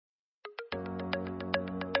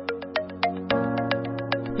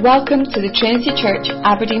Welcome to the Trinity Church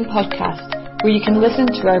Aberdeen podcast, where you can listen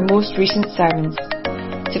to our most recent sermons.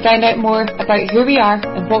 To find out more about who we are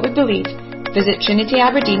and what we believe, visit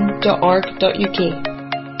trinityaberdeen.org.uk.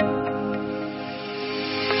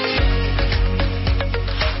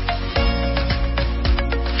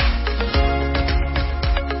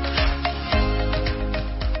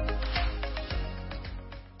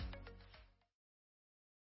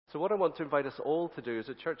 So what I want to invite us all to do as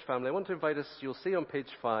a church family, I want to invite us, you'll see on page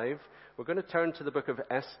 5, we're going to turn to the book of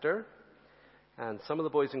Esther. And some of the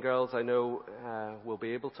boys and girls I know will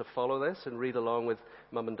be able to follow this and read along with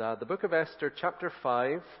Mum and Dad. The book of Esther, chapter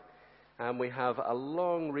 5, and we have a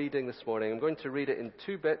long reading this morning. I'm going to read it in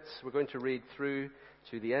 2 bits. We're going to read through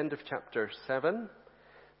to the end of chapter 7.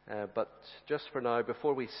 But just for now,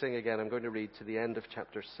 before we sing again, I'm going to read to the end of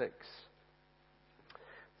chapter 6.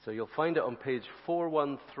 So you'll find it on page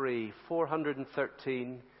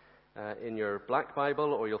 413 in your black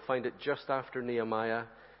Bible, or you'll find it just after Nehemiah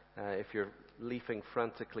if you're leafing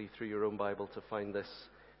frantically through your own Bible to find this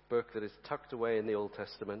book that is tucked away in the Old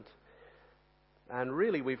Testament. And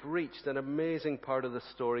really, we've reached an amazing part of the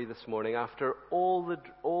story this morning. After all the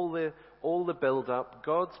build-up,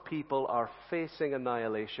 God's people are facing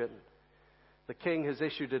annihilation. The king has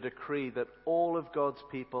issued a decree that all of God's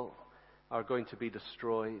people are going to be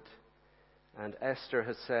destroyed. And Esther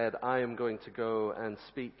has said, I am going to go and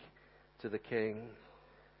speak to the king.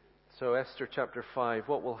 So Esther chapter 5,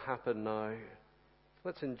 what will happen now?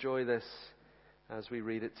 Let's enjoy this as we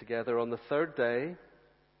read it together. On the 3rd day,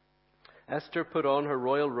 Esther put on her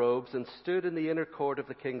royal robes and stood in the inner court of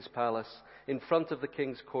the king's palace, in front of the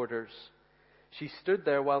king's quarters. She stood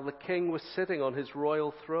there while the king was sitting on his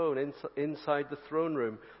royal throne inside the throne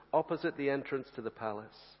room, opposite the entrance to the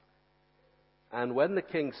palace. And when the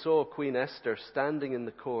king saw Queen Esther standing in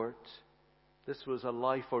the court, this was a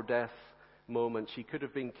life or death moment. She could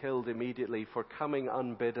have been killed immediately for coming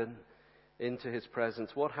unbidden into his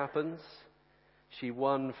presence. What happens? She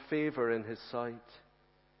won favor in his sight.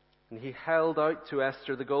 And he held out to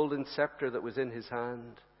Esther the golden scepter that was in his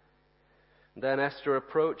hand. And then Esther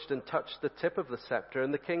approached and touched the tip of the scepter.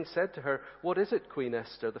 And the king said to her, What is it, Queen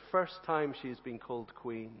Esther? The first time she has been called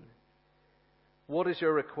queen. What is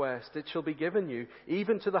your request? It shall be given you,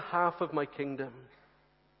 even to the half of my kingdom.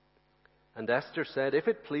 And Esther said, If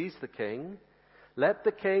it please the king, let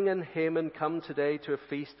the king and Haman come today to a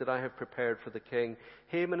feast that I have prepared for the king.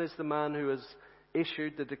 Haman is the man who has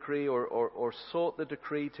issued the decree or sought the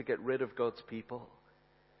decree to get rid of God's people.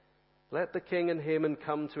 Let the king and Haman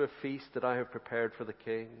come to a feast that I have prepared for the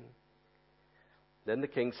king. Then the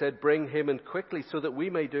king said, Bring Haman quickly so that we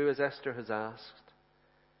may do as Esther has asked.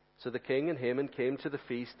 So the king and Haman came to the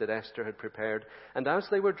feast that Esther had prepared. And as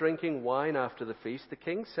they were drinking wine after the feast, the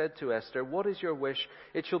king said to Esther, What is your wish?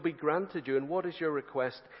 It shall be granted you. And what is your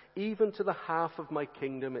request? Even to the half of my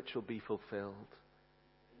kingdom it shall be fulfilled.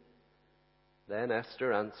 Then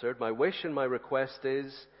Esther answered, My wish and my request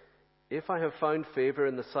is, if I have found favor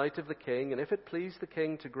in the sight of the king, and if it please the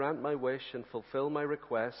king to grant my wish and fulfill my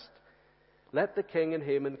request, let the king and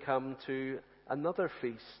Haman come to another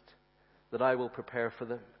feast that I will prepare for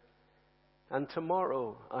them. And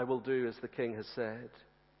tomorrow I will do as the king has said.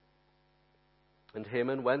 And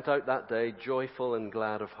Haman went out that day joyful and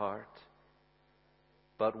glad of heart.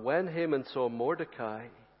 But when Haman saw Mordecai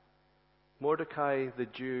the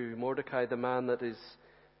Jew, Mordecai the man that is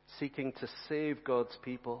seeking to save God's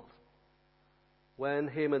people, when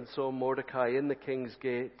Haman saw Mordecai in the king's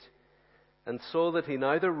gate, and saw that he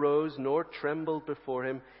neither rose nor trembled before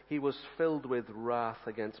him, he was filled with wrath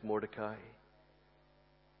against Mordecai.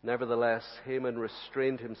 Nevertheless, Haman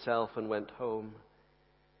restrained himself and went home.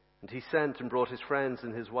 And he sent and brought his friends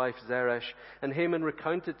and his wife Zeresh, and Haman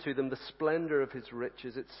recounted to them the splendor of his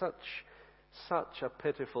riches. It's such a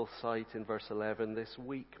pitiful sight in verse 11, this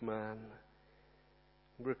weak man.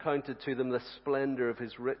 He recounted to them the splendor of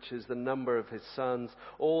his riches, the number of his sons,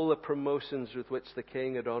 all the promotions with which the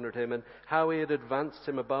king had honored him, and how he had advanced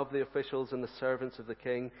him above the officials and the servants of the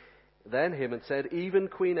king. Then Haman said, Even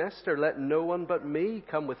Queen Esther, let no one but me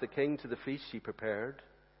come with the king to the feast she prepared.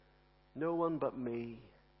 No one but me.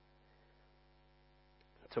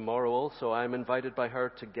 Tomorrow also I am invited by her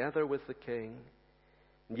together with the king.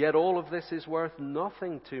 And yet all of this is worth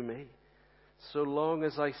nothing to me, so long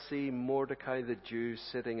as I see Mordecai the Jew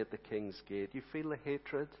sitting at the king's gate. You feel the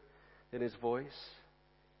hatred in his voice?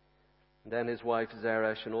 And then his wife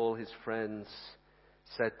Zeresh and all his friends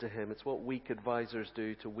said to him, It's what weak advisors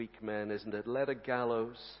do to weak men, isn't it? Let a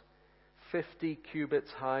gallows 50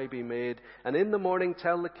 cubits high be made, and in the morning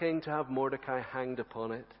tell the king to have Mordecai hanged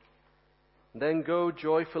upon it. And then go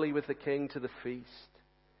joyfully with the king to the feast.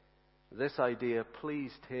 This idea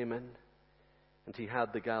pleased Haman, and he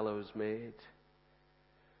had the gallows made.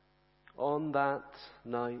 On that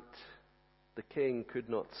night, the king could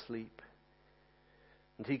not sleep.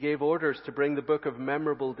 And he gave orders to bring the book of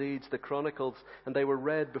memorable deeds, the Chronicles, and they were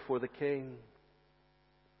read before the king.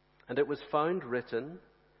 And it was found written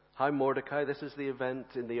how Mordecai, this is the event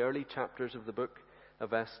in the early chapters of the book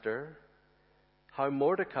of Esther, how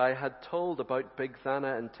Mordecai had told about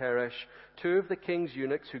Bigthana and Teresh, two of the king's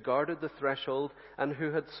eunuchs who guarded the threshold and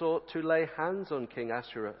who had sought to lay hands on King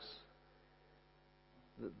Ahasuerus.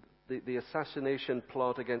 The assassination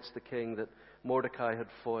plot against the king that Mordecai had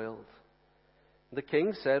foiled. The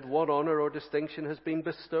king said, "What honor or distinction has been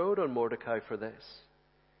bestowed on Mordecai for this?"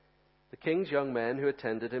 The king's young men who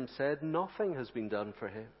attended him said, "Nothing has been done for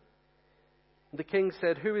him." The king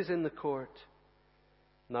said, "Who is in the court?"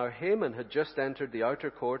 Now Haman had just entered the outer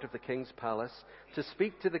court of the king's palace to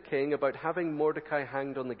speak to the king about having Mordecai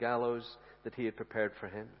hanged on the gallows that he had prepared for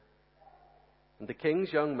him. And the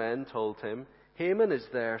king's young men told him, "Haman is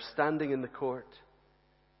there, standing in the court."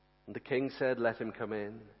 And the king said, "Let him come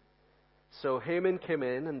in." So Haman came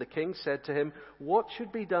in, and the king said to him, "What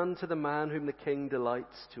should be done to the man whom the king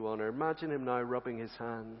delights to honor?" Imagine him now rubbing his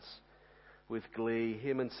hands with glee.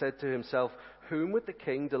 Haman said to himself, "Whom would the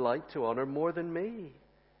king delight to honor more than me?"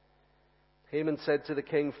 Haman said to the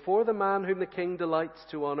king, "For the man whom the king delights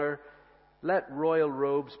to honor, let royal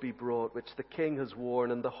robes be brought, which the king has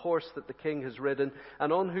worn, and the horse that the king has ridden,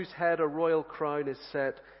 and on whose head a royal crown is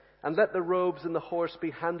set. And let the robes and the horse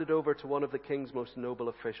be handed over to one of the king's most noble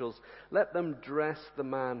officials. Let them dress the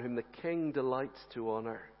man whom the king delights to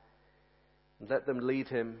honor. And let them lead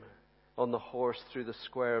him on the horse through the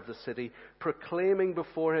square of the city, proclaiming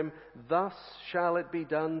before him, 'Thus shall it be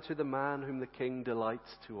done to the man whom the king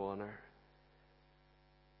delights to honor.'"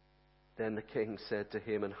 Then the king said to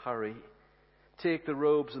Haman, "Hurry, take the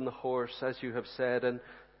robes and the horse, as you have said, and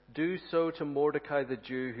do so to Mordecai the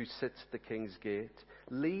Jew who sits at the king's gate.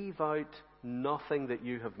 Leave out nothing that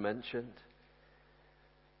you have mentioned."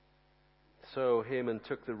 So Haman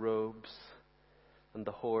took the robes and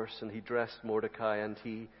the horse, and he dressed Mordecai, and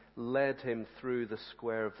he led him through the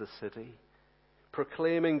square of the city,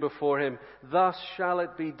 proclaiming before him, "Thus shall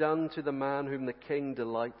it be done to the man whom the king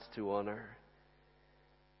delights to honor."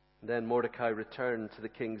 Then Mordecai returned to the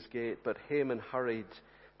king's gate, but Haman hurried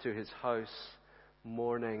to his house,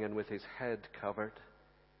 mourning and with his head covered.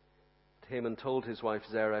 Haman told his wife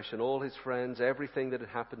Zeresh and all his friends everything that had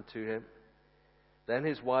happened to him. Then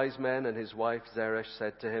his wise men and his wife Zeresh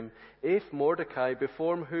said to him, "If Mordecai,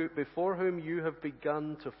 before whom you have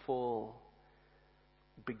begun to fall,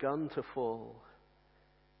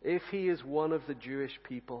 if he is one of the Jewish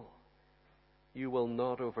people, you will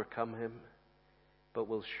not overcome him, but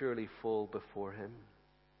will surely fall before him."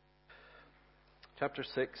 Chapter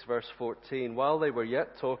 6, verse 14. While they were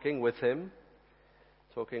yet talking with Haman,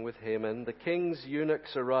 the king's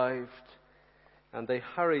eunuchs arrived, and they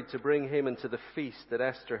hurried to bring Haman to the feast that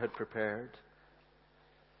Esther had prepared.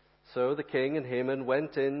 So the king and Haman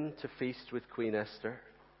went in to feast with Queen Esther.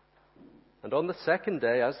 And on the second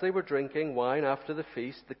day, as they were drinking wine after the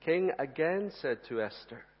feast, the king again said to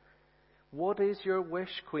Esther, "What is your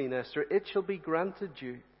wish, Queen Esther? It shall be granted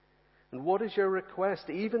you. And what is your request?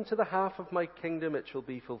 Even to the half of my kingdom it shall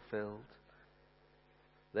be fulfilled."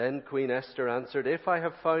 Then Queen Esther answered, "If I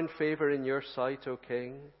have found favor in your sight, O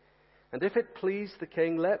king, and if it please the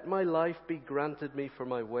king, let my life be granted me for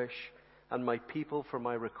my wish, and my people for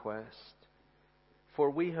my request. For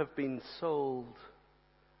we have been sold,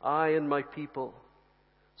 I and my people,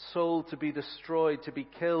 sold to be destroyed, to be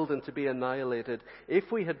killed, and to be annihilated.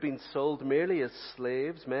 If we had been sold merely as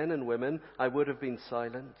slaves, men and women, I would have been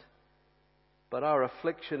silent. But our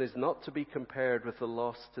affliction is not to be compared with the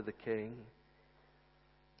loss to the king."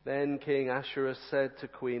 Then King Ahasuerus said to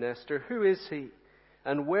Queen Esther, "Who is he,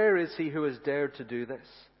 and where is he who has dared to do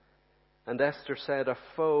this?" And Esther said, "A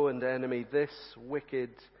foe and enemy, this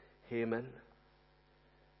wicked Haman."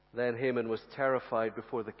 Then Haman was terrified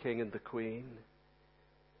before the king and the queen.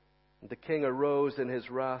 And the king arose in his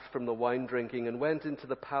wrath from the wine drinking and went into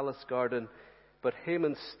the palace garden. But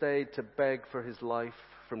Haman stayed to beg for his life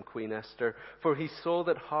from Queen Esther, for he saw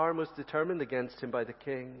that harm was determined against him by the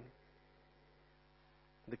king.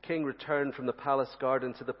 The king returned from the palace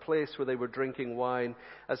garden to the place where they were drinking wine,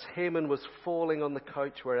 as Haman was falling on the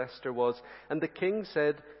couch where Esther was. And the king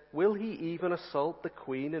said, "Will he even assault the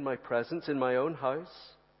queen in my presence, in my own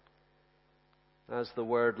house?" As the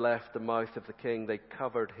word left the mouth of the king, they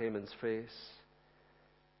covered Haman's face.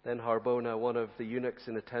 Then Harbona, one of the eunuchs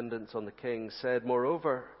in attendance on the king, said,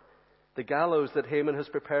 "Moreover, The gallows that Haman has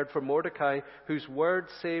prepared for Mordecai, whose word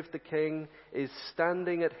saved the king, is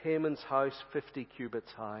standing at Haman's house 50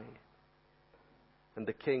 cubits high. And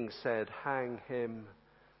the king said, hang him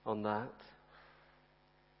on that.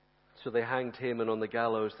 So they hanged Haman on the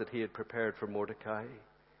gallows that he had prepared for Mordecai.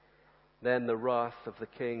 Then the wrath of the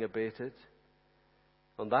king abated.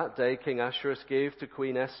 On that day, King Ahasuerus gave to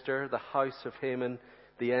Queen Esther the house of Haman,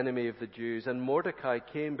 the enemy of the Jews. And Mordecai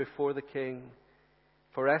came before the king,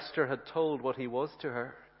 for Esther had told what he was to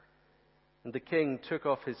her. And the king took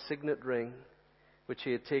off his signet ring, which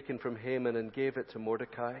he had taken from Haman, and gave it to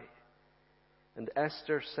Mordecai. And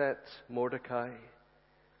Esther set Mordecai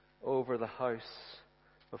over the house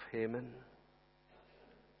of Haman.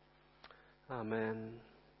 Amen.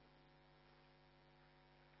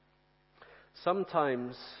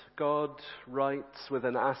 Sometimes God writes with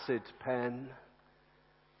an acid pen.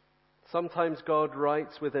 Sometimes God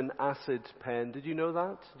writes with an acid pen. Did you know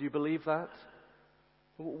that? Do you believe that?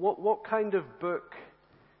 What kind of book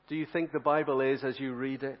do you think the Bible is as you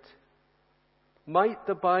read it? Might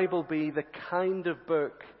the Bible be the kind of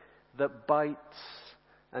book that bites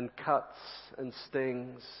and cuts and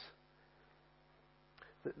stings?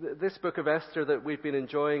 This book of Esther that we've been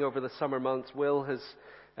enjoying over the summer months, Will has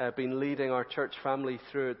been leading our church family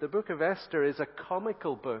through it. The book of Esther is a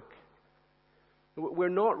comical book. We're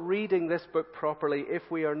not reading this book properly if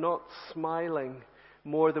we are not smiling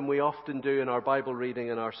more than we often do in our Bible reading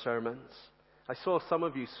and our sermons. I saw some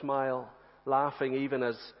of you smile, laughing even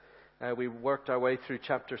as we worked our way through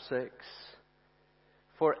chapter 6.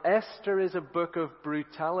 For Esther is a book of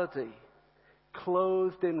brutality,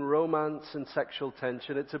 clothed in romance and sexual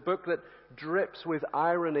tension. It's a book that drips with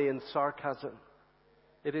irony and sarcasm.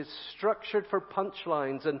 It is structured for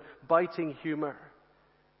punchlines and biting humor.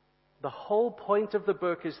 The whole point of the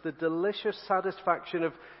book is the delicious satisfaction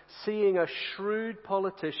of seeing a shrewd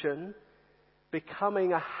politician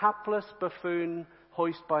becoming a hapless buffoon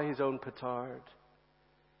hoist by his own petard.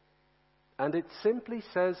 And it simply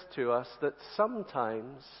says to us that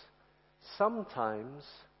sometimes,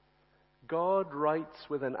 God writes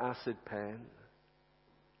with an acid pen.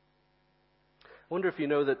 I wonder if you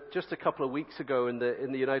know that just a couple of weeks ago in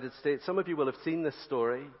the United States, some of you will have seen this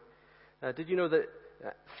story. Did you know that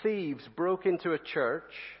thieves broke into a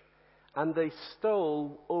church and they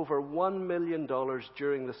stole over $1 million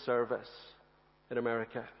during the service in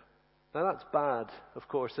America? Now that's bad, of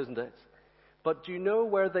course, isn't it? But do you know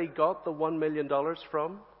where they got the $1 million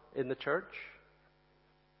from in the church?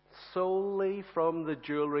 Solely from the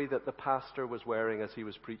jewelry that the pastor was wearing as he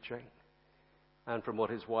was preaching, and from what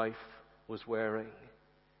his wife was wearing.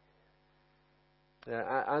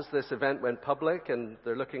 As this event went public and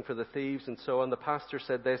they're looking for the thieves and so on, the pastor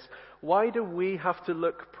said this: why do we have to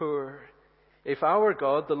look poor? If our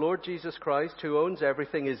God, the Lord Jesus Christ, who owns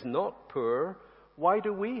everything, is not poor, why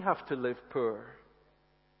do we have to live poor?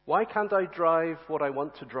 Why can't I drive what I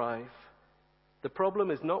want to drive? The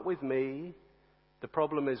problem is not with me. The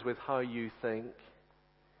problem is with how you think.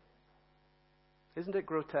 Isn't it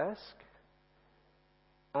grotesque?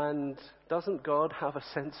 And doesn't God have a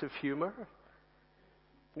sense of humor?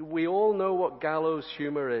 We all know what gallows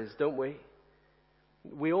humor is, don't we?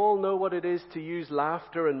 We all know what it is to use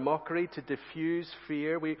laughter and mockery to diffuse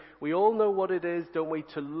fear. We all know what it is, don't we,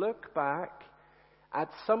 to look back at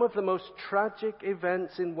some of the most tragic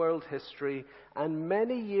events in world history and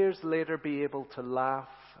many years later be able to laugh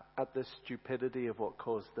at the stupidity of what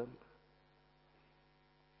caused them.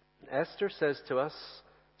 Esther says to us,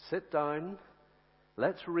 sit down,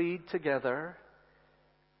 let's read together,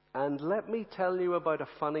 and let me tell you about a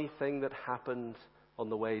funny thing that happened on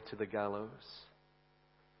the way to the gallows.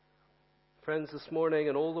 Friends, this morning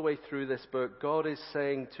and all the way through this book, God is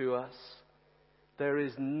saying to us, there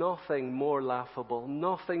is nothing more laughable,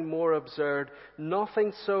 nothing more absurd,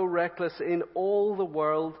 nothing so reckless in all the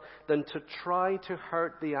world than to try to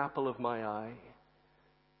hurt the apple of my eye.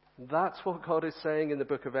 That's what God is saying in the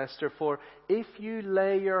book of Esther. For if you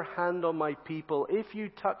lay your hand on my people, if you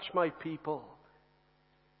touch my people,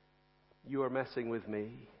 you are messing with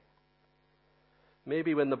me.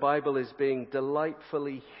 Maybe when the Bible is being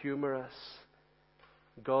delightfully humorous,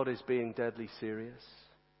 God is being deadly serious.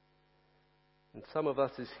 And some of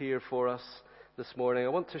us is here for us this morning. I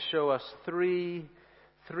want to show us three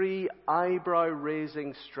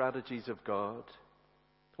eyebrow-raising strategies of God.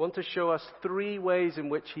 I want to show us three ways in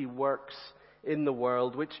which He works in the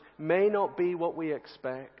world, which may not be what we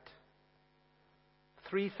expect.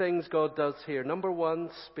 Three things God does here. Number one,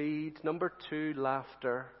 speed. Number two,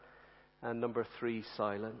 laughter. And number three,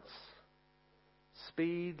 silence.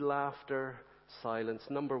 Speed, laughter, silence.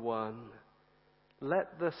 Number one,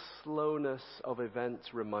 Let the slowness of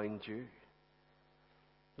events remind you.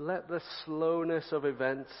 Let the slowness of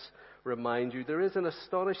events remind you. There is an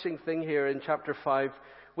astonishing thing here in chapter 5,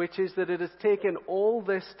 which is that it has taken all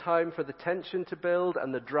this time for the tension to build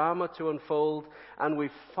and the drama to unfold, and we've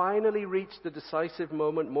finally reached the decisive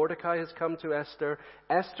moment. Mordecai has come to Esther.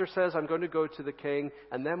 Esther says, I'm going to go to the king.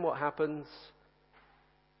 And then what happens?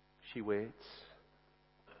 She waits.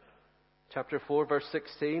 Chapter 4, verse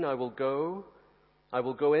 16, I will go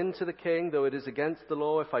into the king, though it is against the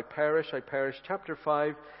law. If I perish, I perish. Chapter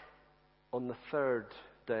 5, on the third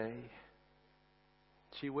day,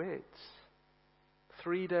 she waits.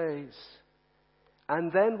 3 days.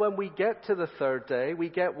 And then when we get to the third day, we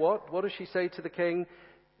get what? What does she say to the king?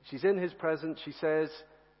 She's in his presence. She says,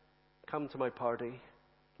 come to my party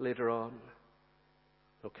later on.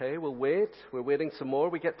 Okay, we'll wait. We're waiting some more.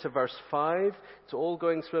 We get to verse 5. It's all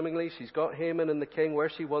going swimmingly. She's got Haman and the king where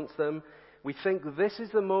she wants them. We think this is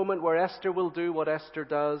the moment where Esther will do what Esther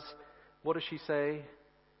does. What does she say?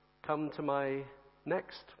 Come to my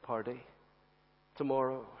next party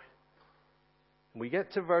tomorrow. We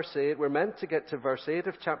get to verse 8. We're meant to get to verse 8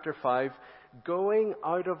 of chapter 5, going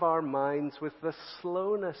out of our minds with the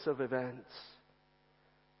slowness of events.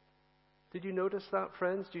 Did you notice that,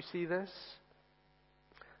 friends? Do you see this?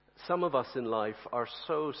 Some of us in life are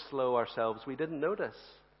so slow ourselves we didn't notice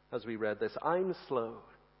as we read this. I'm slow.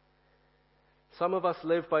 Some of us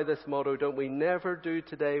live by this motto, don't we? Never do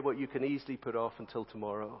today what you can easily put off until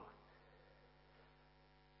tomorrow.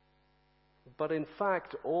 But in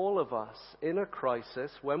fact, all of us in a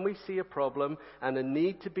crisis, when we see a problem and a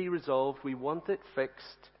need to be resolved, we want it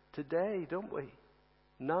fixed today, don't we?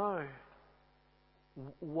 Now.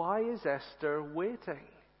 Why is Esther waiting?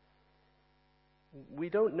 We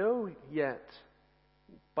don't know yet.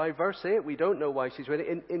 By verse 8, we don't know why she's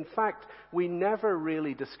waiting. In fact, we never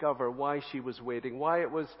really discover why she was waiting, why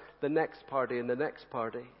it was the next party and the next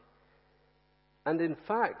party. And in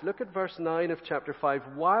fact, look at verse 9 of chapter 5.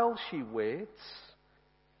 While she waits,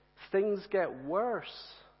 things get worse.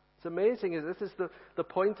 It's amazing. This is the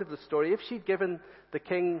point of the story. If she'd given the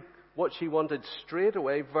king what she wanted straight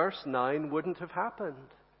away, verse 9 wouldn't have happened.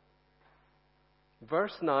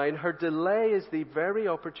 Verse 9, her delay is the very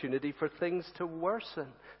opportunity for things to worsen.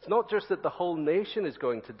 It's not just that the whole nation is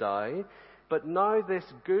going to die, but now this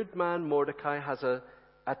good man Mordecai has a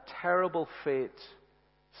terrible fate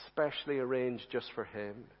specially arranged just for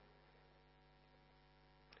him.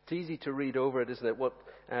 It's easy to read over it, isn't it? What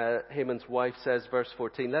Haman's wife says, verse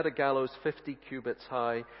 14, let a gallows 50 cubits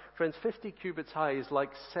high. Friends, 50 cubits high is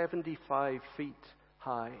like 75 feet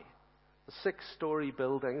high. A 6-story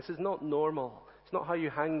building. This is not normal. It's not how you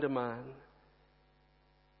hanged a man.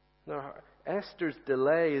 Now, Esther's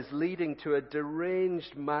delay is leading to a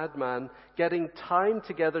deranged madman getting time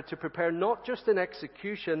together to prepare not just an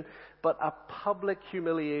execution, but a public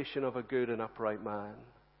humiliation of a good and upright man.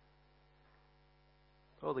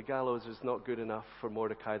 Oh, the gallows is not good enough for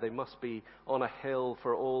Mordecai. They must be on a hill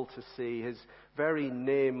for all to see. His very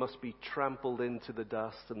name must be trampled into the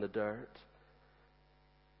dust and the dirt.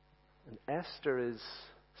 And Esther is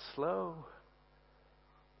slow.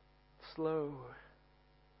 Slow.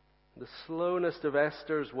 The slowness of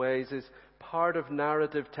Esther's ways is part of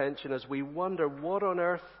narrative tension as we wonder what on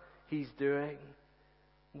earth he's doing.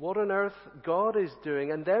 What on earth God is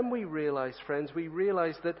doing. And then we realize, friends,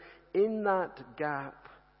 that in that gap,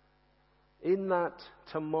 in that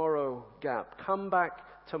tomorrow gap, come back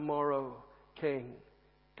tomorrow, King.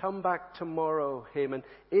 Come back tomorrow, Haman.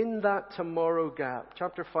 In that tomorrow gap,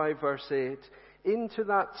 chapter 5, verse 8, into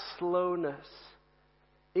that slowness,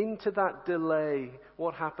 into that delay,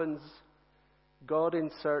 what happens? God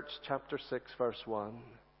inserts chapter 6, verse 1.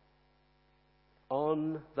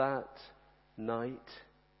 On that night.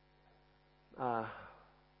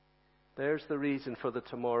 There's the reason for the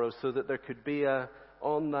tomorrow, so that there could be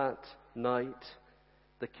on that night,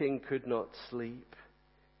 the king could not sleep.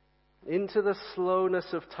 Into the slowness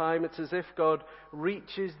of time, it's as if God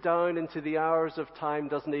reaches down into the hours of time,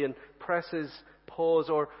 doesn't he, and presses pause,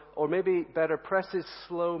 or maybe better, presses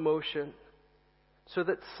slow motion, so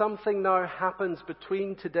that something now happens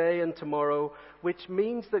between today and tomorrow, which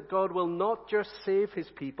means that God will not just save his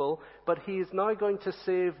people, but he is now going to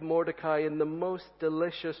save Mordecai in the most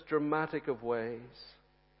delicious, dramatic of ways.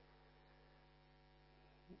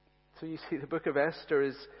 So you see, the book of Esther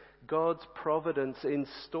is God's providence in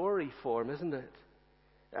story form, isn't it?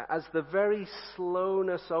 As the very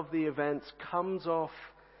slowness of the events comes off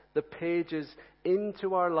the pages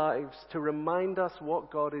into our lives to remind us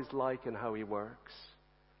what God is like and how he works.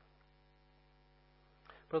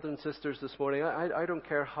 Brothers and sisters, this morning, I don't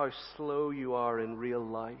care how slow you are in real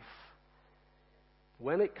life.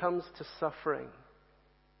 when it comes to suffering,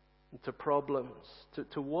 to problems,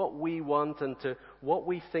 to what we want and to what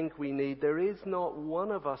we think we need, there is not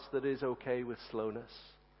one of us that is okay with slowness.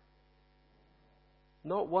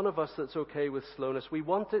 Not one of us that's okay with slowness. We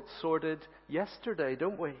want it sorted yesterday,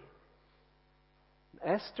 don't we?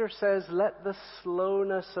 Esther says, let the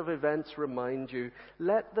slowness of events remind you.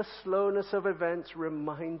 Let the slowness of events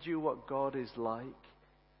remind you what God is like.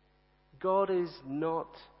 God is not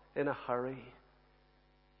in a hurry.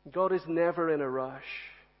 God is never in a rush.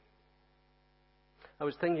 I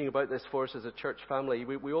was thinking about this for us as a church family.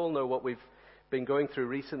 We all know what we've been going through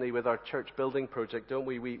recently with our church building project, don't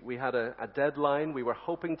we? We had a deadline. We were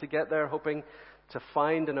hoping to get there, hoping to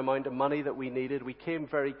find an amount of money that we needed. We came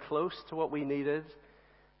very close to what we needed,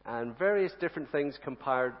 and various different things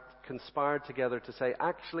conspired together to say,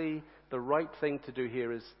 actually, the right thing to do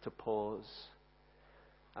here is to pause.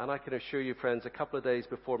 And I can assure you, friends, a couple of days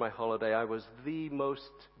before my holiday, I was the most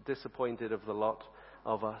disappointed of the lot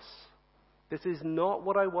of us. This is not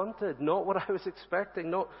what I wanted, not what I was expecting,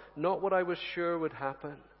 not what I was sure would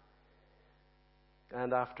happen.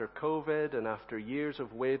 And after COVID and after years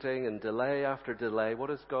of waiting and delay after delay, what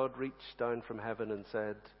has God reached down from heaven and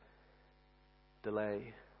said?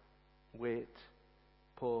 Delay, wait,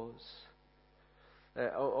 pause.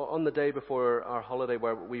 On the day before our holiday,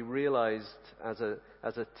 where we realized as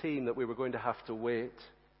a team that we were going to have to wait,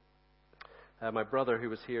 my brother, who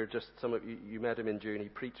was here, just some of you met him in June, he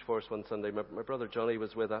preached for us one Sunday. My brother Johnny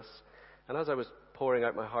was with us. And as I was pouring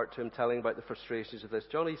out my heart to him, telling about the frustrations of this,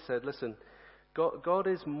 Johnny said, listen, God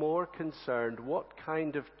is more concerned what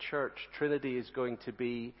kind of church Trinity is going to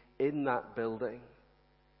be in that building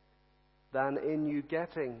than in you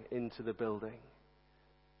getting into the building.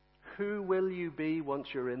 Who will you be once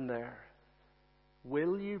you're in there?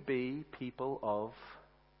 Will you be people of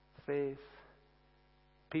faith?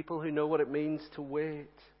 People who know what it means to wait.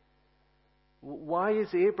 Why is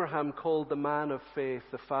Abraham called the man of faith,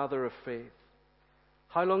 the father of faith?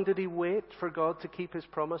 How long did he wait for God to keep his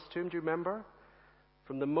promise to him? Do you remember?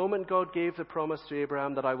 From the moment God gave the promise to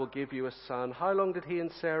Abraham that I will give you a son, how long did he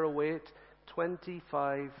and Sarah wait?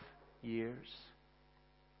 25 years.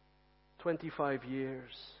 25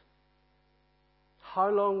 years. How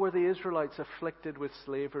long were the Israelites afflicted with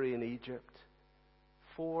slavery in Egypt?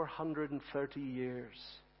 430 years.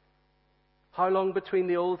 How long between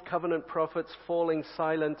the Old Covenant prophets falling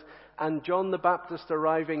silent and John the Baptist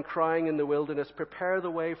arriving crying in the wilderness, prepare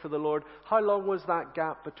the way for the Lord? How long was that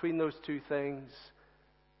gap between those two things?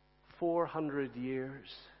 400 years.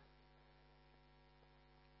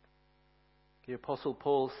 The Apostle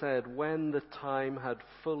Paul said, when the time had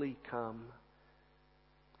fully come,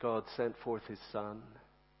 God sent forth his Son.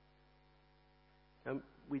 And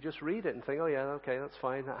we just read it and think, oh yeah, okay, that's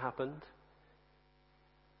fine, that happened.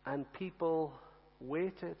 And people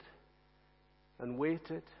waited and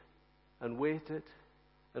waited and waited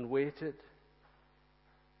and waited.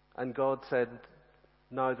 And God said,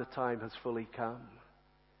 now the time has fully come.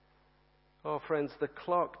 Oh, friends, the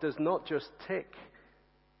clock does not just tick,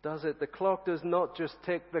 does it? The clock does not just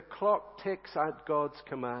tick. The clock ticks at God's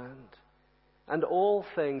command. And all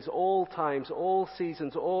things, all times, all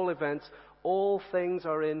seasons, all events, all things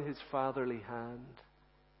are in his fatherly hand.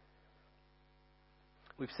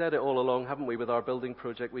 We've said it all along, haven't we, with our building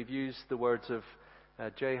project? We've used the words of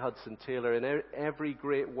J. Hudson Taylor. In every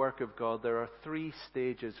great work of God, there are 3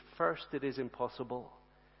 stages. First, it is impossible.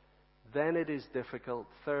 Then it is difficult.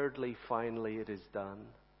 Thirdly, finally, it is done.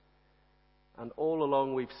 And all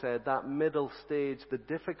along we've said that middle stage, the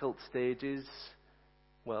difficult stage is,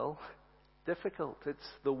 well, difficult. It's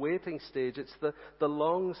the waiting stage. It's the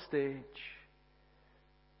long stage.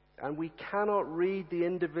 And we cannot read the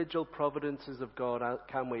individual providences of God out,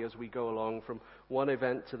 can we, as we go along from one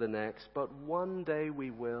event to the next. But one day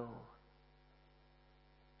we will.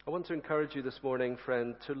 I want to encourage you this morning,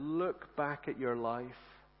 friend, to look back at your life.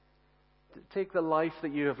 Take the life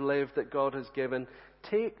that you have lived, that God has given.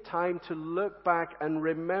 Take time to look back and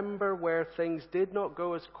remember where things did not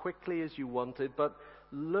go as quickly as you wanted, but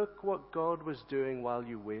look what God was doing while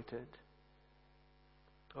you waited.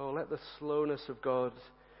 Oh, let the slowness of God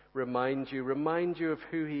remind you of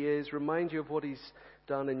who he is, remind you of what he's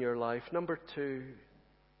done in your life. Number 2,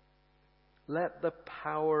 let the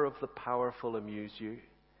power of the powerful amuse you.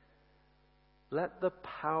 Let the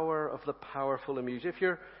power of the powerful amuse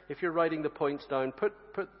you. If you're writing the points down, put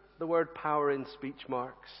the word power in speech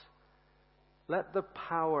marks. Let the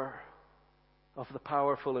power of the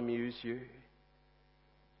powerful amuse you.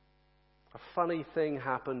 A funny thing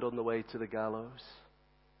happened on the way to the gallows.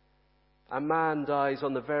 A man dies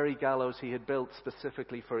on the very gallows he had built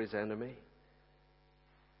specifically for his enemy.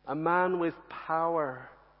 A man with power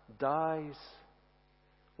dies,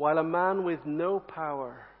 while a man with no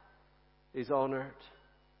power is honored.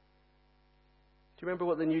 Do you remember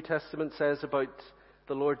what the New Testament says about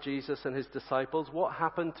the Lord Jesus and his disciples? What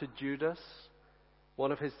happened to Judas,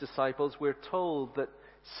 one of his disciples? We're told that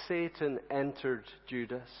Satan entered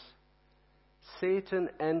Judas. Satan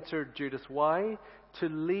entered Judas. Why? To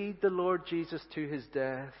lead the Lord Jesus to his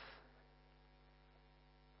death.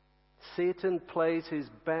 Satan plays his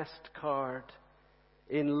best card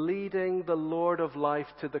in leading the Lord of life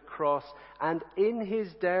to the cross. And in his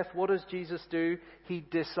death, what does Jesus do? He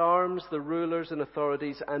disarms the rulers and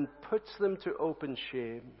authorities and puts them to open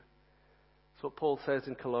shame. That's what Paul says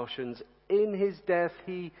in Colossians. In his death,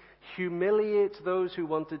 he humiliates those who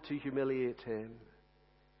wanted to humiliate him.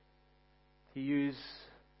 He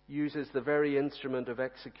uses the very instrument of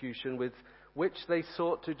execution with which they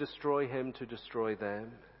sought to destroy him to destroy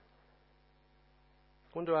them.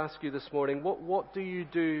 I want to ask you this morning, what do you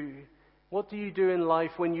do? What do you do in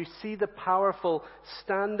life when you see the powerful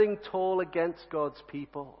standing tall against God's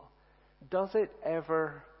people? Does it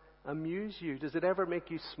ever amuse you? Does it ever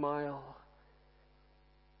make you smile?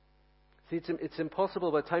 See, it's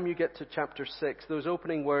impossible by the time you get to chapter 6, those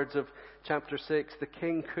opening words of chapter 6, the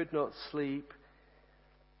king could not sleep.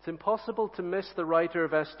 It's impossible to miss the writer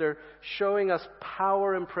of Esther showing us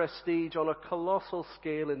power and prestige on a colossal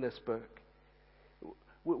scale in this book.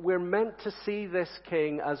 We're meant to see this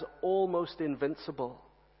king as almost invincible.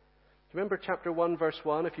 Remember chapter 1, verse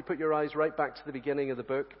 1? If you put your eyes right back to the beginning of the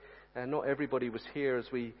book, and not everybody was here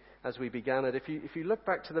as we began it. If you look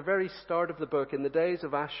back to the very start of the book, in the days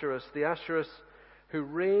of Ahasuerus, the Ahasuerus who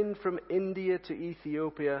reigned from India to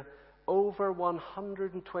Ethiopia over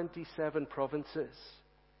 127 provinces.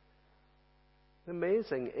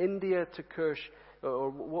 Amazing. India to Kush,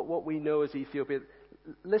 or what we know as Ethiopia.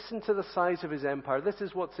 Listen to the size of his empire. This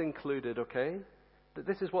is what's included, okay?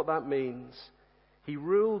 This is what that means. He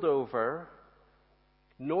ruled over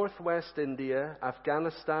northwest India,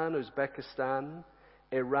 Afghanistan, Uzbekistan,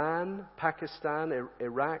 Iran, Pakistan,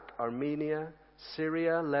 Iraq, Armenia,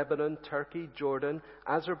 Syria, Lebanon, Turkey, Jordan,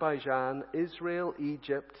 Azerbaijan, Israel,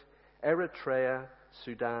 Egypt, Eritrea,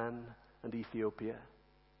 Sudan, and Ethiopia.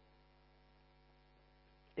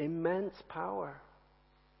 Immense power.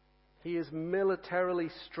 He is militarily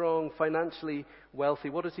strong, financially wealthy.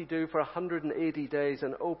 What does he do for 180 days?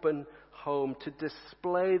 An open home to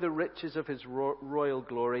display the riches of his royal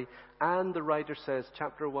glory. And the writer says,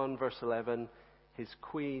 chapter 1, verse 11, his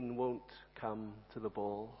queen won't come to the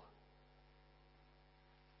ball.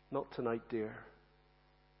 Not tonight, dear.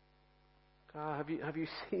 Have you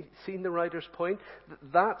seen the writer's point?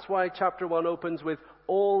 That's why chapter 1 opens with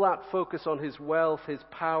all that focus on his wealth, his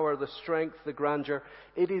power, the strength, the grandeur.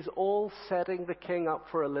 It is all setting the king up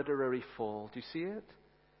for a literary fall. Do you see it?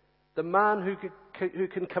 The man who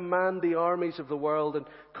can command the armies of the world and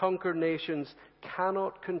conquer nations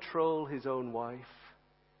cannot control his own wife.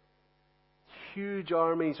 Huge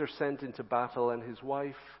armies are sent into battle and his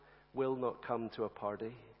wife will not come to a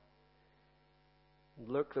party.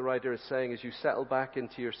 Look, the writer is saying, as you settle back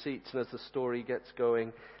into your seats and as the story gets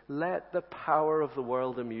going, let the power of the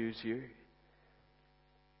world amuse you.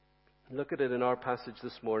 Look at it in our passage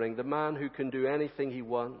this morning. The man who can do anything he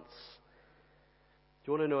wants.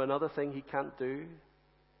 Do you want to know another thing he can't do?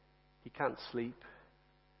 He can't sleep.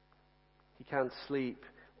 He can't sleep.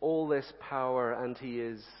 All this power and he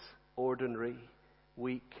is ordinary,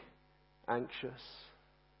 weak, anxious.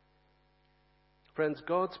 Friends,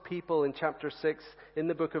 God's people in chapter 6 in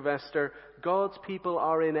the book of Esther, God's people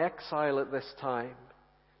are in exile at this time.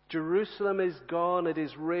 Jerusalem is gone. It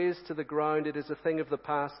is razed to the ground. It is a thing of the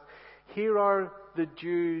past. Here are the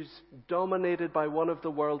Jews dominated by one of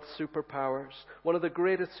the world's superpowers, one of the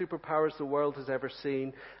greatest superpowers the world has ever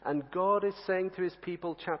seen. And God is saying to his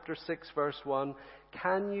people, chapter 6, verse 1,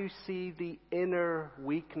 can you see the inner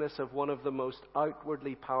weakness of one of the most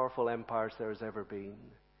outwardly powerful empires there has ever been?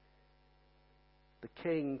 The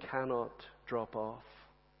king cannot drop off.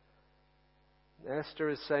 Esther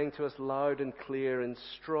is saying to us loud and clear in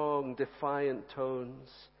strong, defiant tones,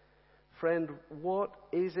 friend, what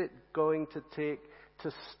is it going to take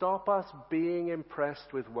to stop us being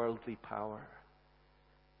impressed with worldly power?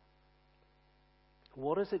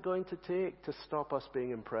 What is it going to take to stop us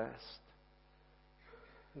being impressed?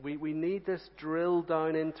 We need this drilled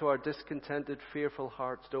down into our discontented, fearful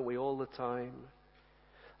hearts, don't we, all the time?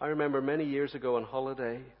 I remember many years ago on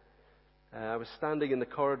holiday, I was standing in the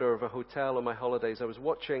corridor of a hotel on my holidays. I was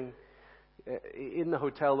watching in the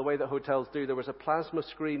hotel, the way that hotels do, there was a plasma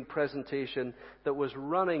screen presentation that was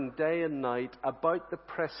running day and night about the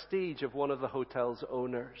prestige of one of the hotel's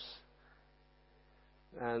owners.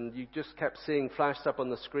 And you just kept seeing flashed up on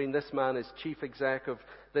the screen, this man is chief exec of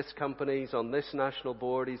this company, he's on this national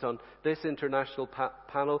board, he's on this international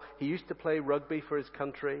panel. He used to play rugby for his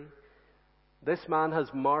country. This man has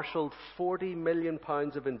marshalled £40 million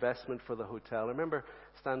of investment for the hotel. I remember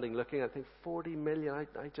standing looking, I think 40 million,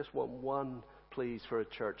 I just want one, please, for a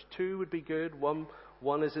church. 2 would be good, one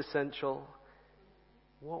is essential.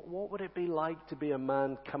 What would it be like to be a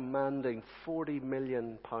man commanding £40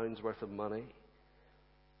 million worth of money?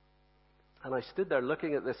 And I stood there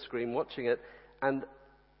looking at this screen, watching it, and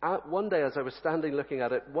one day as I was standing looking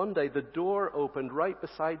at it, one day the door opened right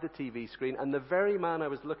beside the TV screen, and the very man I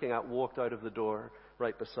was looking at walked out of the door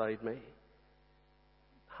right beside me.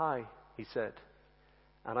 "Hi," he said.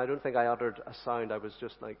 And I don't think I uttered a sound. I was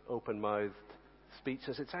just like open-mouthed,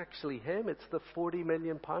 speechless. It's actually him. It's the £40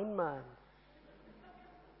 million man.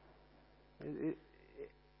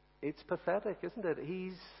 It's pathetic, isn't it?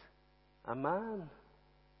 He's a man.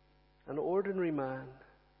 An ordinary man.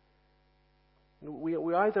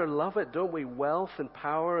 We either love it, don't we? Wealth and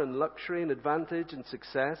power and luxury and advantage and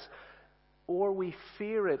success. Or we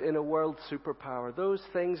fear it in a world superpower. Those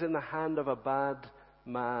things in the hand of a bad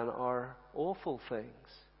man are awful things.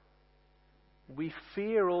 We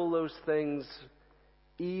fear all those things,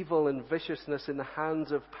 evil and viciousness in the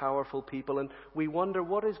hands of powerful people. And we wonder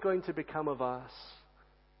what is going to become of us,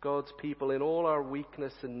 God's people, in all our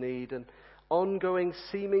weakness and need and ongoing,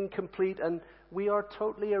 seeming complete, and we are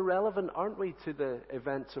totally irrelevant, aren't we, to the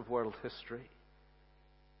events of world history?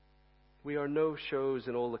 We are no shows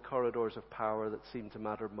in all the corridors of power that seem to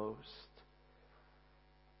matter most.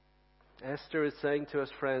 Esther is saying to us,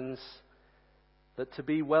 friends, that to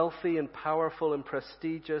be wealthy and powerful and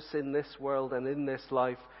prestigious in this world and in this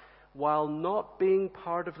life, while not being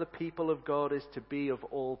part of the people of God, is to be of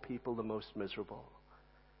all people the most miserable.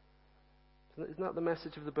 Isn't that the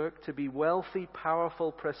message of the book? To be wealthy,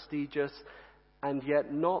 powerful, prestigious, and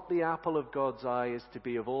yet not the apple of God's eye, is to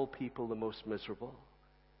be of all people the most miserable.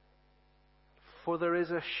 For there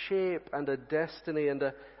is a shape and a destiny and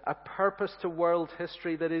a purpose to world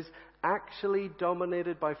history that is actually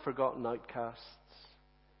dominated by forgotten outcasts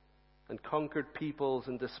and conquered peoples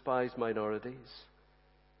and despised minorities.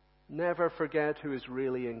 Never forget who is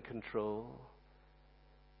really in control.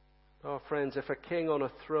 Oh, friends, if a king on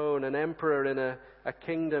a throne, an emperor in a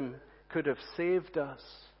kingdom could have saved us,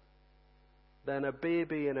 then a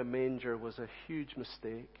baby in a manger was a huge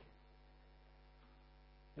mistake.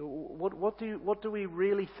 What do we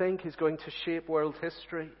really think is going to shape world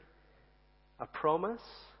history? A promise?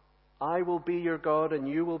 I will be your God and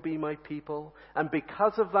you will be my people. And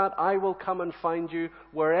because of that, I will come and find you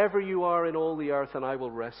wherever you are in all the earth, and I will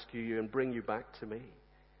rescue you and bring you back to me.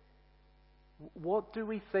 What do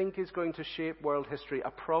we think is going to shape world history?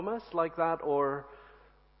 A promise like that, or,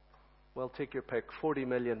 well, take your pick, 40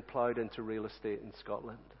 million ploughed into real estate in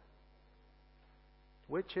Scotland?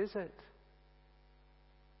 Which is it?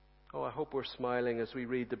 Oh, I hope we're smiling as we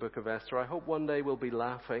read the book of Esther. I hope one day we'll be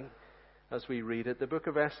laughing as we read it. The book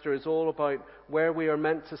of Esther is all about where we are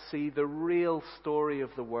meant to see the real story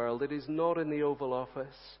of the world. It is not in the Oval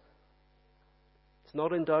Office. It's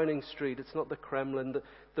not in Downing Street. It's not the Kremlin.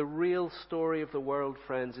 The real story of the world,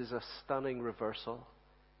 friends, is a stunning reversal.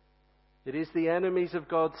 It is the enemies of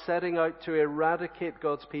God setting out to eradicate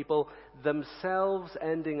God's people, themselves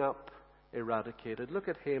ending up eradicated. Look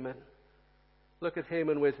at Haman. Look at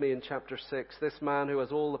Haman with me in chapter 6. This man who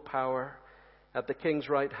has all the power at the king's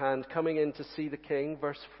right hand, coming in to see the king.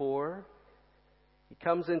 Verse 4. He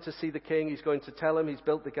comes in to see the king. He's going to tell him he's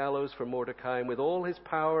built the gallows for Mordecai. And with all his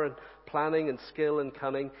power and planning and skill and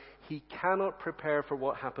cunning, he cannot prepare for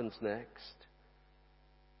what happens next.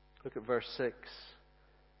 Look at verse 6.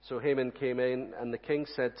 So Haman came in, and the king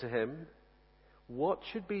said to him, "What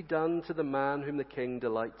should be done to the man whom the king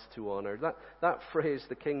delights to honor?" That phrase,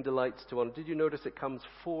 the king delights to honor, did you notice it comes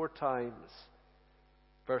 4 times?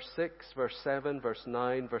 Verse 6, verse 7, verse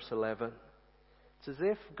 9, verse 11. It's as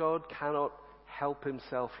if God cannot help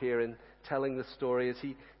himself here in telling the story as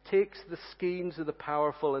he takes the schemes of the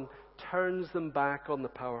powerful and turns them back on the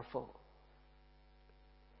powerful.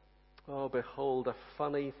 Oh, behold, a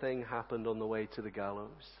funny thing happened on the way to the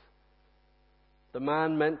gallows. The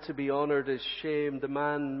man meant to be honored is shamed. The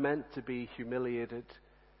man meant to be humiliated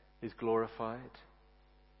is glorified.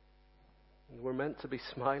 And we're meant to be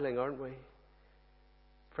smiling, aren't we?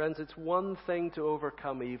 Friends, it's one thing to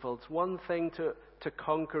overcome evil. It's one thing to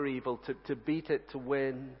conquer evil, to beat it, to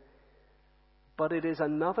win. But it is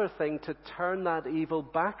another thing to turn that evil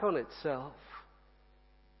back on itself.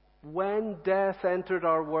 When death entered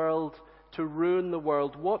our world to ruin the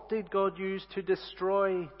world, what did God use to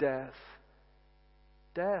destroy death?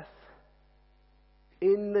 Death.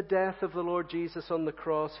 In the death of the Lord Jesus on the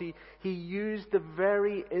cross, he used the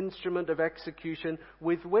very instrument of execution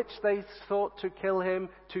with which they sought to kill him,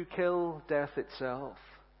 to kill death itself.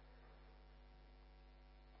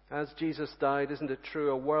 As Jesus died, isn't it true?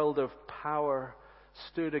 A world of power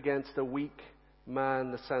stood against a weak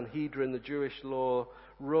man, the Sanhedrin, the Jewish law,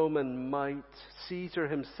 Roman might, Caesar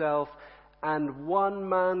himself, and one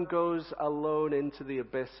man goes alone into the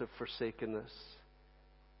abyss of forsakenness.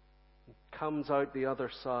 Comes out the other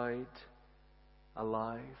side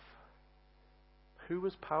alive. Who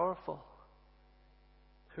was powerful?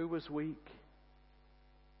 Who was weak?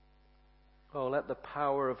 Oh, let the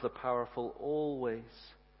power of the powerful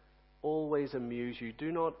always amuse you.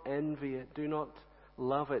 Do not envy it. Do not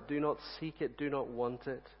love it. Do not seek it. Do not want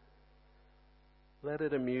it. Let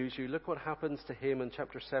it amuse you. Look what happens to Haman,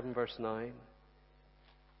 chapter 7, verse 9.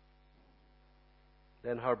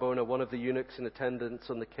 Then Harbona, one of the eunuchs in attendance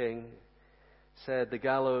on the king, said, "The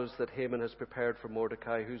gallows that Haman has prepared for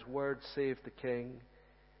Mordecai, whose word saved the king,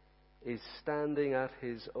 is standing at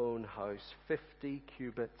his own house, 50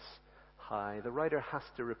 cubits high." The writer has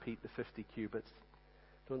to repeat the 50 cubits,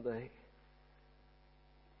 don't they?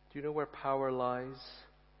 Do you know where power lies?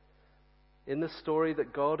 In the story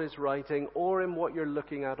that God is writing, or in what you're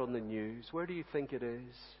looking at on the news? Where do you think it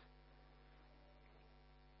is?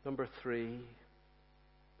 Number 3.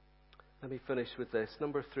 Let me finish with this.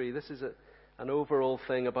 Number 3. This is an overall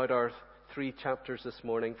thing about our 3 chapters this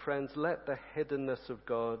morning. Friends, let the hiddenness of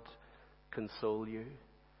God console you.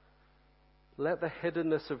 Let the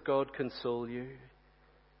hiddenness of God console you.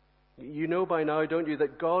 You know by now, don't you,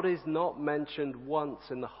 that God is not mentioned once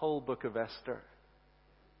in the whole book of Esther.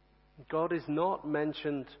 God is not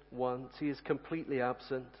mentioned once. He is completely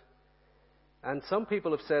absent. And some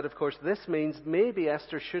people have said, of course, this means maybe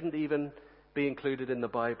Esther shouldn't even be included in the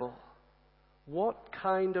Bible. What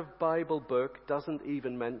kind of Bible book doesn't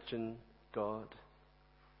even mention God?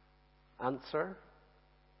 Answer: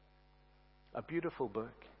 a beautiful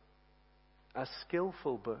book. A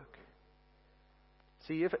skillful book.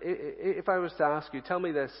 See, if I was to ask you, tell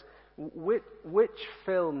me this, which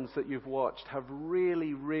films that you've watched have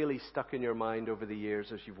really, really stuck in your mind over the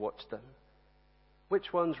years as you've watched them?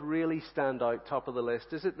 Which ones really stand out top of the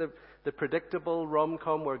list? Is it the predictable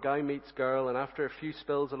rom-com where guy meets girl and after a few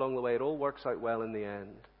spills along the way it all works out well in the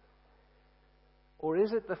end? Or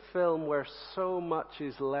is it the film where so much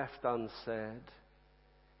is left unsaid?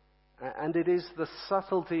 And it is the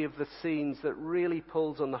subtlety of the scenes that really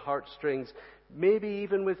pulls on the heartstrings, maybe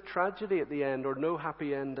even with tragedy at the end or no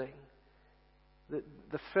happy ending.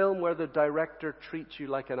 The film where the director treats you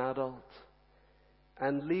like an adult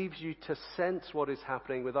and leaves you to sense what is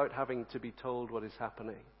happening without having to be told what is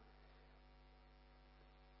happening.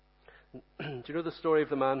 Do you know the story of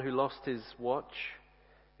the man who lost his watch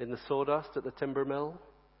in the sawdust at the timber mill?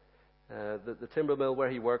 The timber mill where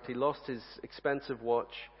he worked, he lost his expensive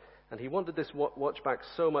watch, and he wanted this watch back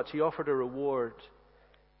so much, he offered a reward.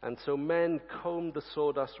 And so men combed the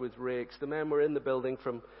sawdust with rakes. The men were in the building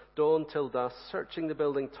from dawn till dusk, searching the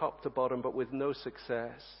building top to bottom, but with no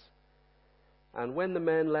success. And when the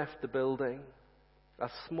men left the building, a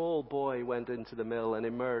small boy went into the mill and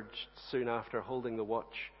emerged soon after holding the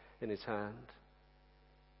watch in his hand.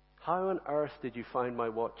 "How on earth did you find my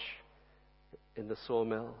watch in the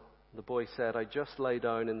sawmill?" The boy said, "I just lay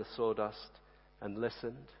down in the sawdust and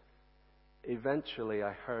listened. Eventually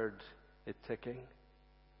I heard it ticking."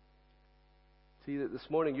 See, that this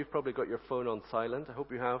morning you've probably got your phone on silent. I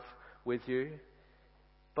hope you have with you.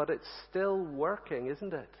 But it's still working,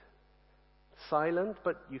 isn't it? Silent,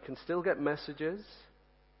 but you can still get messages.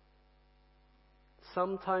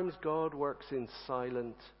 Sometimes God works in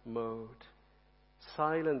silent mode.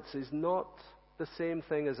 Silence is not the same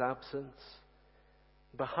thing as absence.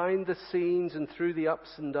 Behind the scenes and through the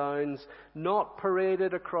ups and downs, not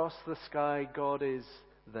paraded across the sky, God is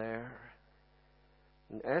there.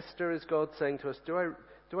 And Esther is God saying to us, do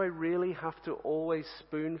I really have to always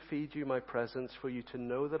spoon feed you my presence for you to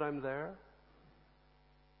know that I'm there?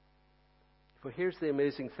 Well, here's the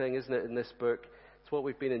amazing thing, isn't it, in this book? It's what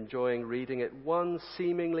we've been enjoying reading it. One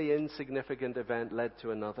seemingly insignificant event led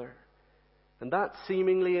to another. And that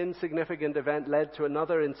seemingly insignificant event led to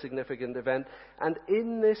another insignificant event. And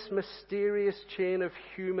in this mysterious chain of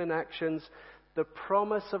human actions, the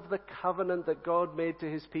promise of the covenant that God made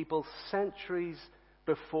to his people centuries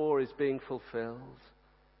before is being fulfilled.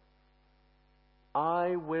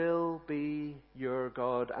 I will be your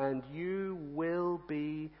God, and you will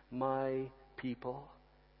be my people.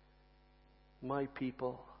 My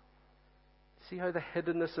people. See how the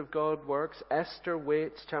hiddenness of God works? Esther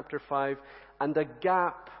waits, chapter 5, and a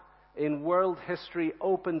gap in world history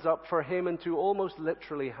opens up for Haman to almost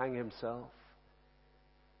literally hang himself.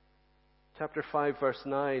 Chapter 5, verse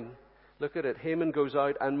 9. Look at it. Haman goes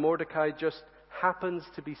out and Mordecai just happens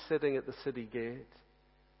to be sitting at the city gate.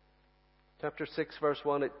 Chapter 6, verse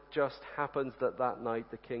 1. It just happens that night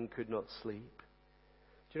the king could not sleep.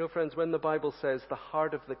 Do you know, friends, when the Bible says the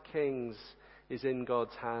heart of the kings is in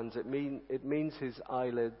God's hands, it means his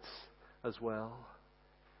eyelids as well.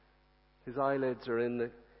 His eyelids are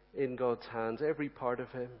in God's hands, every part of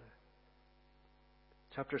him.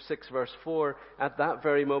 Chapter 6, verse 4, at that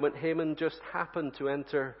very moment, Haman just happened to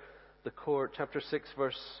enter the court. Chapter 6,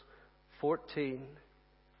 verse 14,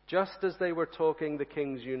 just as they were talking, the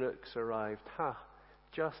king's eunuchs arrived.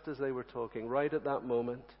 Just as they were talking, right at that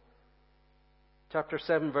moment. Chapter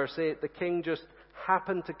 7, verse 8, the king just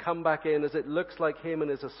happened to come back in as it looks like Haman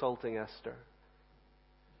is assaulting Esther.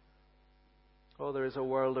 Oh, there is a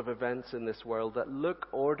world of events in this world that look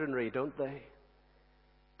ordinary, don't they?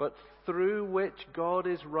 But through which God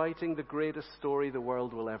is writing the greatest story the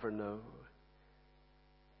world will ever know.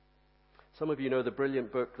 Some of you know the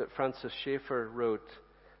brilliant book that Francis Schaeffer wrote,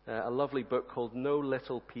 a lovely book called No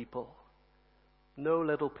Little People. No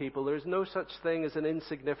little people. There is no such thing as an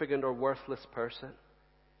insignificant or worthless person.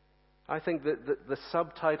 I think that the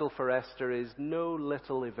subtitle for Esther is No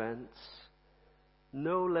Little Events.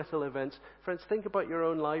 No little events. Friends, think about your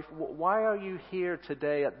own life. Why are you here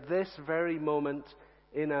today at this very moment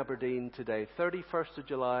in Aberdeen today, 31st of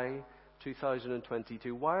July,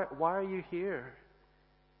 2022? Why are you here?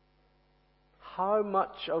 How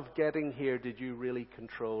much of getting here did you really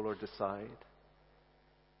control or decide?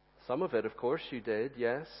 Some of it, of course, you did,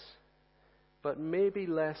 yes. But maybe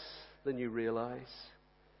less than you realize.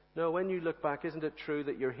 No, when you look back, isn't it true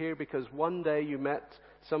that you're here because one day you met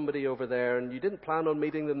somebody over there and you didn't plan on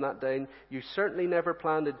meeting them that day, and you certainly never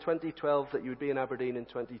planned in 2012 that you'd be in Aberdeen in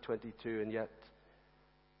 2022, and yet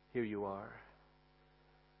here you are.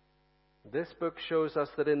 This book shows us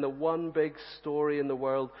that in the one big story in the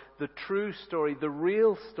world, the true story, the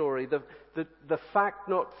real story, the fact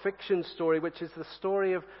not fiction story, which is the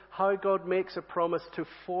story of how God makes a promise to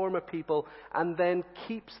form a people and then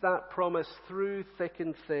keeps that promise through thick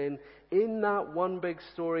and thin. In that one big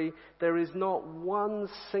story, there is not one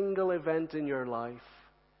single event in your life.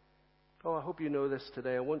 Oh, I hope you know this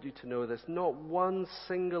today. I want you to know this. Not one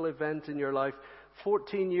single event in your life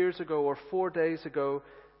 14 years ago or 4 days ago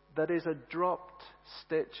that is a dropped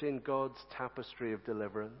stitch in God's tapestry of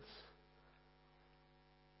deliverance.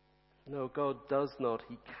 No, God does not,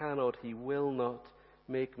 He cannot, He will not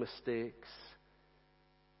make mistakes.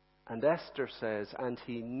 And Esther says, and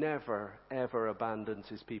He never, ever abandons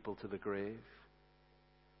His people to the grave.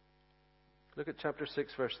 Look at chapter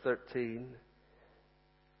 6, verse 13.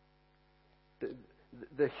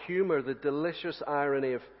 The humor, the delicious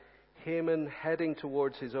irony of Haman heading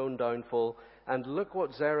towards his own downfall. And look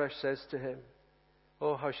what Zeresh says to him.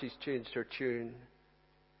 Oh, how she's changed her tune.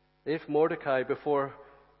 If Mordecai, before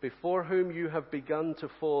whom you have begun to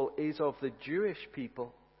fall, is of the Jewish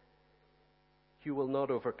people, you will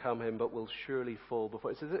not overcome him, but will surely fall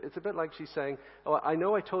before. It's a bit like she's saying, oh, I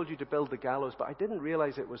know I told you to build the gallows, but I didn't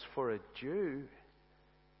realize it was for a Jew.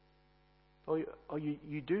 Oh,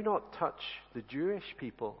 you do not touch the Jewish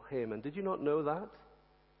people, Haman. Did you not know that?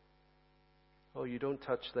 Oh, you don't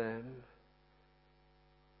touch them.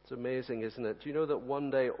 It's amazing, isn't it? Do you know that one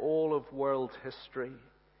day all of world history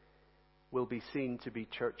will be seen to be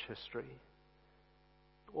church history?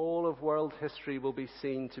 All of world history will be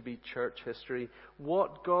seen to be church history.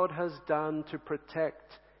 What God has done to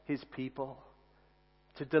protect His people,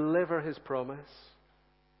 to deliver His promise.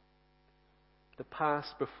 The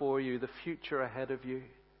past before you, the future ahead of you.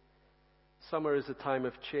 Summer is a time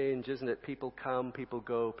of change, isn't it? People come, people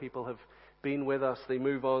go. People have been with us, they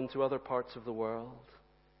move on to other parts of the world.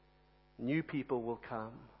 New people will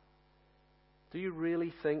come. Do you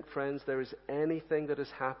really think, friends, there is anything that has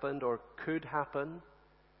happened or could happen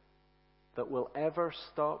that will ever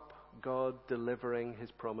stop God delivering His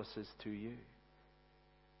promises to you?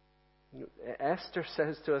 Esther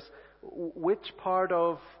says to us, which part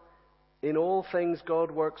of in all things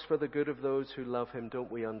God works for the good of those who love Him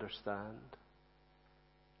don't we understand?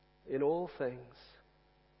 In all things.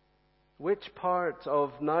 Which part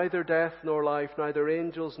of neither death nor life, neither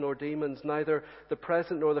angels nor demons, neither the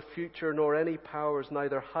present nor the future, nor any powers,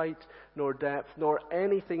 neither height nor depth, nor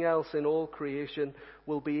anything else in all creation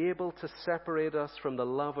will be able to separate us from the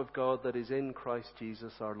love of God that is in Christ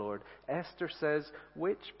Jesus our Lord? Esther says,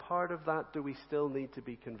 which part of that do we still need to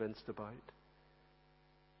be convinced about?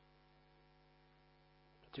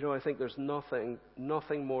 Do you know, I think there's nothing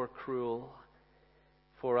more cruel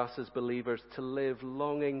for us as believers to live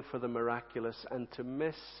longing for the miraculous and to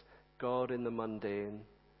miss God in the mundane.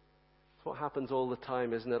 It's what happens all the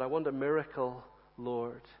time, isn't it? I want a miracle,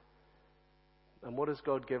 Lord. And what does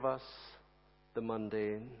God give us? The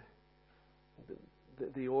mundane.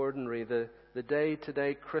 The ordinary, the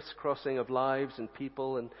day-to-day crisscrossing of lives and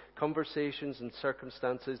people and conversations and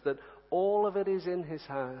circumstances, that all of it is in His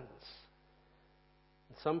hands.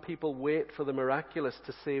 Some people wait for the miraculous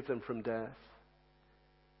to save them from death.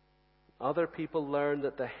 Other people learn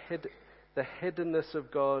that the hiddenness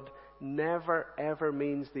of God never ever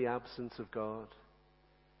means the absence of God.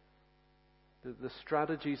 The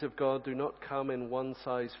strategies of God do not come in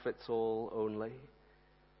one-size-fits-all only.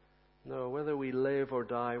 No, whether we live or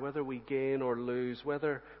die, whether we gain or lose,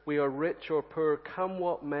 whether we are rich or poor, come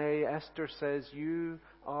what may, Esther says, you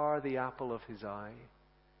are the apple of His eye.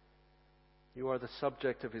 You are the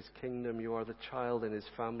subject of His kingdom. You are the child in His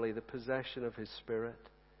family, the possession of His Spirit.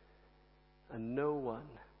 And no one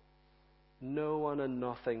and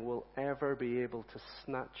nothing will ever be able to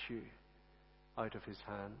snatch you out of His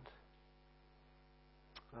hand.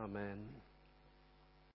 Amen.